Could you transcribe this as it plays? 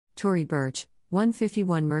Tory Burch,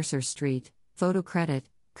 151 Mercer Street, photo credit,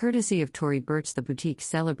 courtesy of Tory Burch. The boutique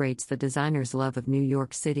celebrates the designer's love of New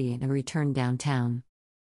York City and a return downtown.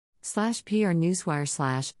 /PR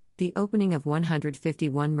Newswire / The opening of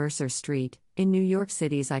 151 Mercer Street, in New York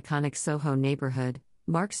City's iconic Soho neighborhood,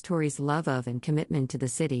 marks Tory's love of and commitment to the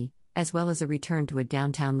city, as well as a return to a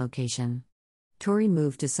downtown location. Tory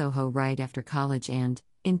moved to Soho right after college and,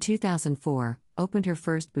 in 2004, opened her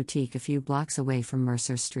first boutique a few blocks away from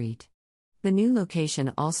Mercer Street. The new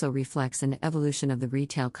location also reflects an evolution of the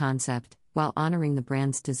retail concept, while honoring the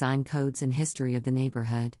brand's design codes and history of the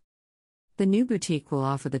neighborhood. The new boutique will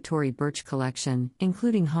offer the Tory Burch collection,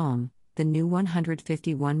 including Home, the new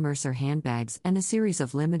 151 Mercer handbags, and a series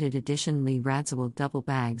of limited edition Lee Radziwill double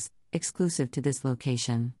bags, exclusive to this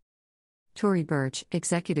location. Tory Burch,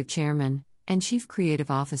 Executive Chairman and Chief Creative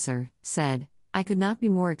Officer, said, "I could not be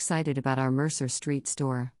more excited about our Mercer Street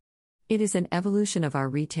store. It is an evolution of our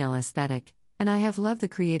retail aesthetic, and I have loved the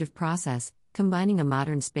creative process, combining a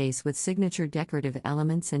modern space with signature decorative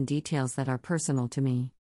elements and details that are personal to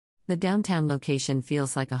me. The downtown location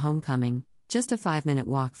feels like a homecoming, just a 5-minute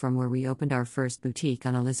walk from where we opened our first boutique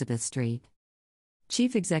on Elizabeth Street."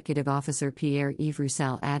 Chief Executive Officer Pierre-Yves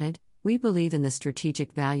Roussel added, "We believe in the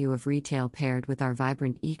strategic value of retail paired with our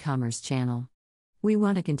vibrant e-commerce channel. We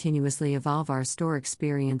want to continuously evolve our store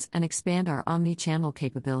experience and expand our omni-channel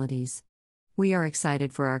capabilities. We are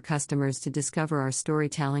excited for our customers to discover our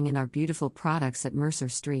storytelling and our beautiful products at Mercer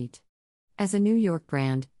Street. As a New York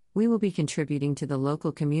brand, we will be contributing to the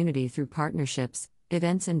local community through partnerships,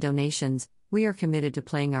 events, and donations. We are committed to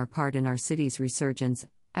playing our part in our city's resurgence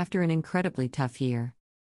after an incredibly tough year."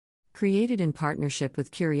 Created in partnership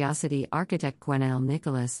with Curiosity architect Gwenaëlle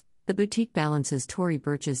Nicholas, the boutique balances Tory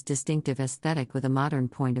Burch's distinctive aesthetic with a modern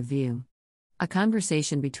point of view. A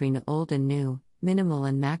conversation between old and new, minimal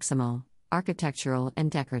and maximal, architectural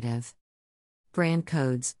and decorative. Brand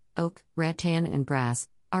codes, oak, rattan, and brass,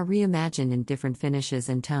 are reimagined in different finishes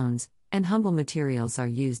and tones, and humble materials are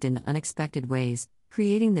used in unexpected ways,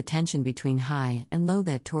 creating the tension between high and low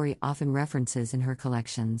that Tory often references in her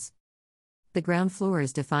collections. The ground floor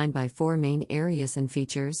is defined by 4 main areas and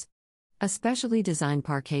features. A specially designed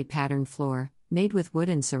parquet pattern floor, made with wood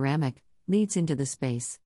and ceramic, leads into the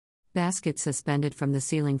space. Baskets suspended from the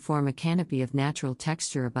ceiling form a canopy of natural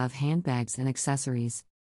texture above handbags and accessories.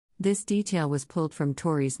 This detail was pulled from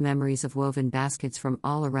Tory's memories of woven baskets from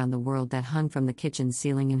all around the world that hung from the kitchen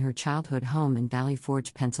ceiling in her childhood home in Valley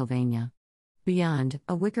Forge, Pennsylvania. Beyond,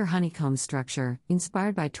 a wicker honeycomb structure,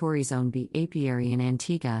 inspired by Tory's own bee apiary in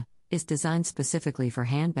Antigua, is designed specifically for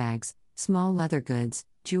handbags, small leather goods,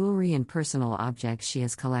 jewelry, and personal objects she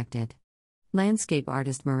has collected. Landscape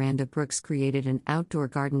artist Miranda Brooks created an outdoor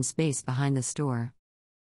garden space behind the store.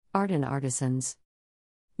 Art and artisans.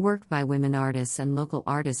 Work by women artists and local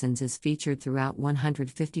artisans is featured throughout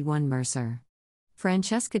 151 Mercer.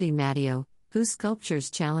 Francesca Di Matteo, whose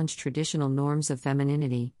sculptures challenge traditional norms of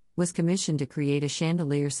femininity, was commissioned to create a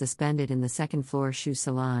chandelier suspended in the second-floor shoe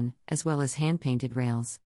salon, as well as hand-painted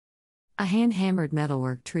rails. A hand-hammered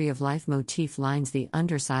metalwork tree of life motif lines the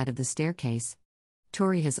underside of the staircase.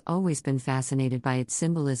 Tory has always been fascinated by its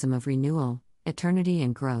symbolism of renewal, eternity,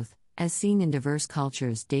 and growth, as seen in diverse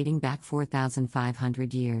cultures dating back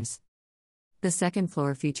 4,500 years. The second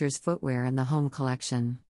floor features footwear and the home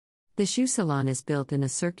collection. The shoe salon is built in a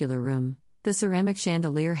circular room. The ceramic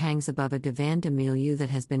chandelier hangs above a divan de milieu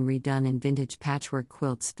that has been redone in vintage patchwork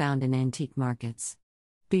quilts found in antique markets.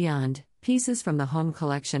 Beyond, pieces from the home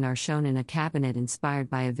collection are shown in a cabinet inspired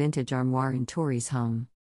by a vintage armoire in Tory's home.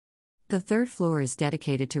 The third floor is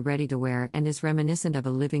dedicated to ready-to-wear and is reminiscent of a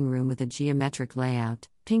living room with a geometric layout,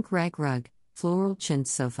 pink rag rug, floral chintz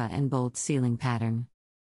sofa, and bold ceiling pattern.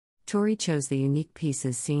 Tory chose the unique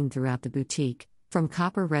pieces seen throughout the boutique, from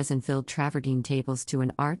copper resin-filled travertine tables to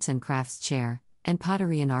an arts and crafts chair, and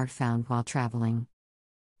pottery and art found while traveling.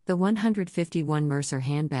 The 151 Mercer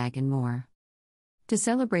handbag and more. To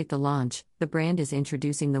celebrate the launch, the brand is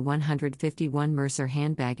introducing the 151 Mercer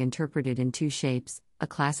handbag interpreted in 2 shapes, a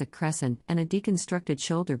classic crescent and a deconstructed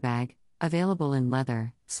shoulder bag, available in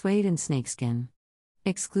leather, suede, and snakeskin.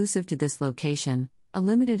 Exclusive to this location, a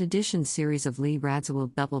limited edition series of Lee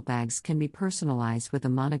Radziwill double bags can be personalized with a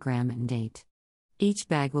monogram and date. Each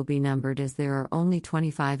bag will be numbered as there are only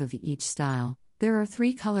 25 of each style. There are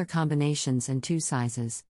 3 color combinations and 2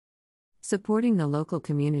 sizes. Supporting the local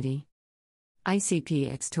community.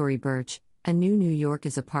 ICPX Tory Burch, A New New York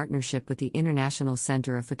is a partnership with the International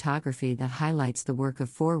Center of Photography that highlights the work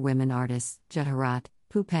of 4 women artists, Jatarat,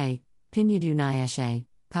 Poupée, Pinyadu Nyeshe,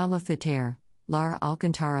 Paula Fitter, Lara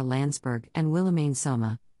Alcantara Landsberg, and Willimaine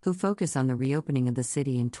Soma, who focus on the reopening of the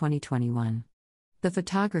city in 2021. The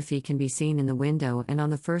photography can be seen in the window and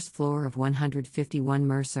on the first floor of 151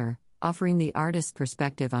 Mercer, offering the artist's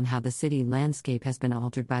perspective on how the city landscape has been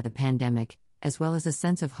altered by the pandemic, as well as a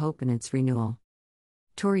sense of hope in its renewal.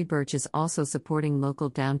 Tory Burch is also supporting local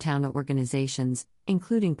downtown organizations,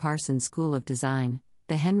 including Parsons School of Design,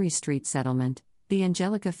 the Henry Street Settlement, the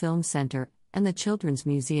Angelica Film Center, and the Children's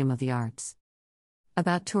Museum of the Arts.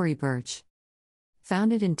 About Tory Burch.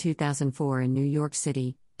 Founded in 2004 in New York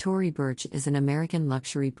City, Tory Burch is an American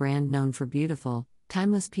luxury brand known for beautiful,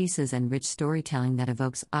 timeless pieces and rich storytelling that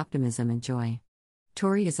evokes optimism and joy.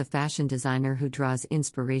 Tory is a fashion designer who draws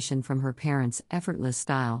inspiration from her parents' effortless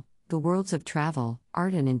style, the worlds of travel,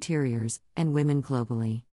 art and interiors, and women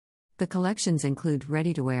globally. The collections include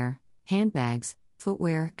ready-to-wear, handbags,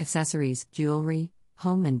 footwear, accessories, jewelry,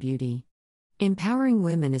 home and beauty. Empowering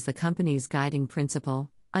women is the company's guiding principle,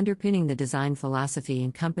 underpinning the design philosophy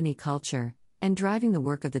and company culture, and driving the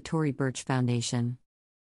work of the Tory Burch Foundation.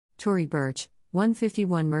 Tory Burch,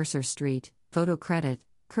 151 Mercer Street, photo credit,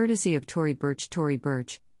 courtesy of Tory Burch. Tory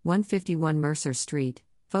Burch, 151 Mercer Street,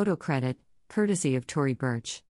 photo credit, courtesy of Tory Burch.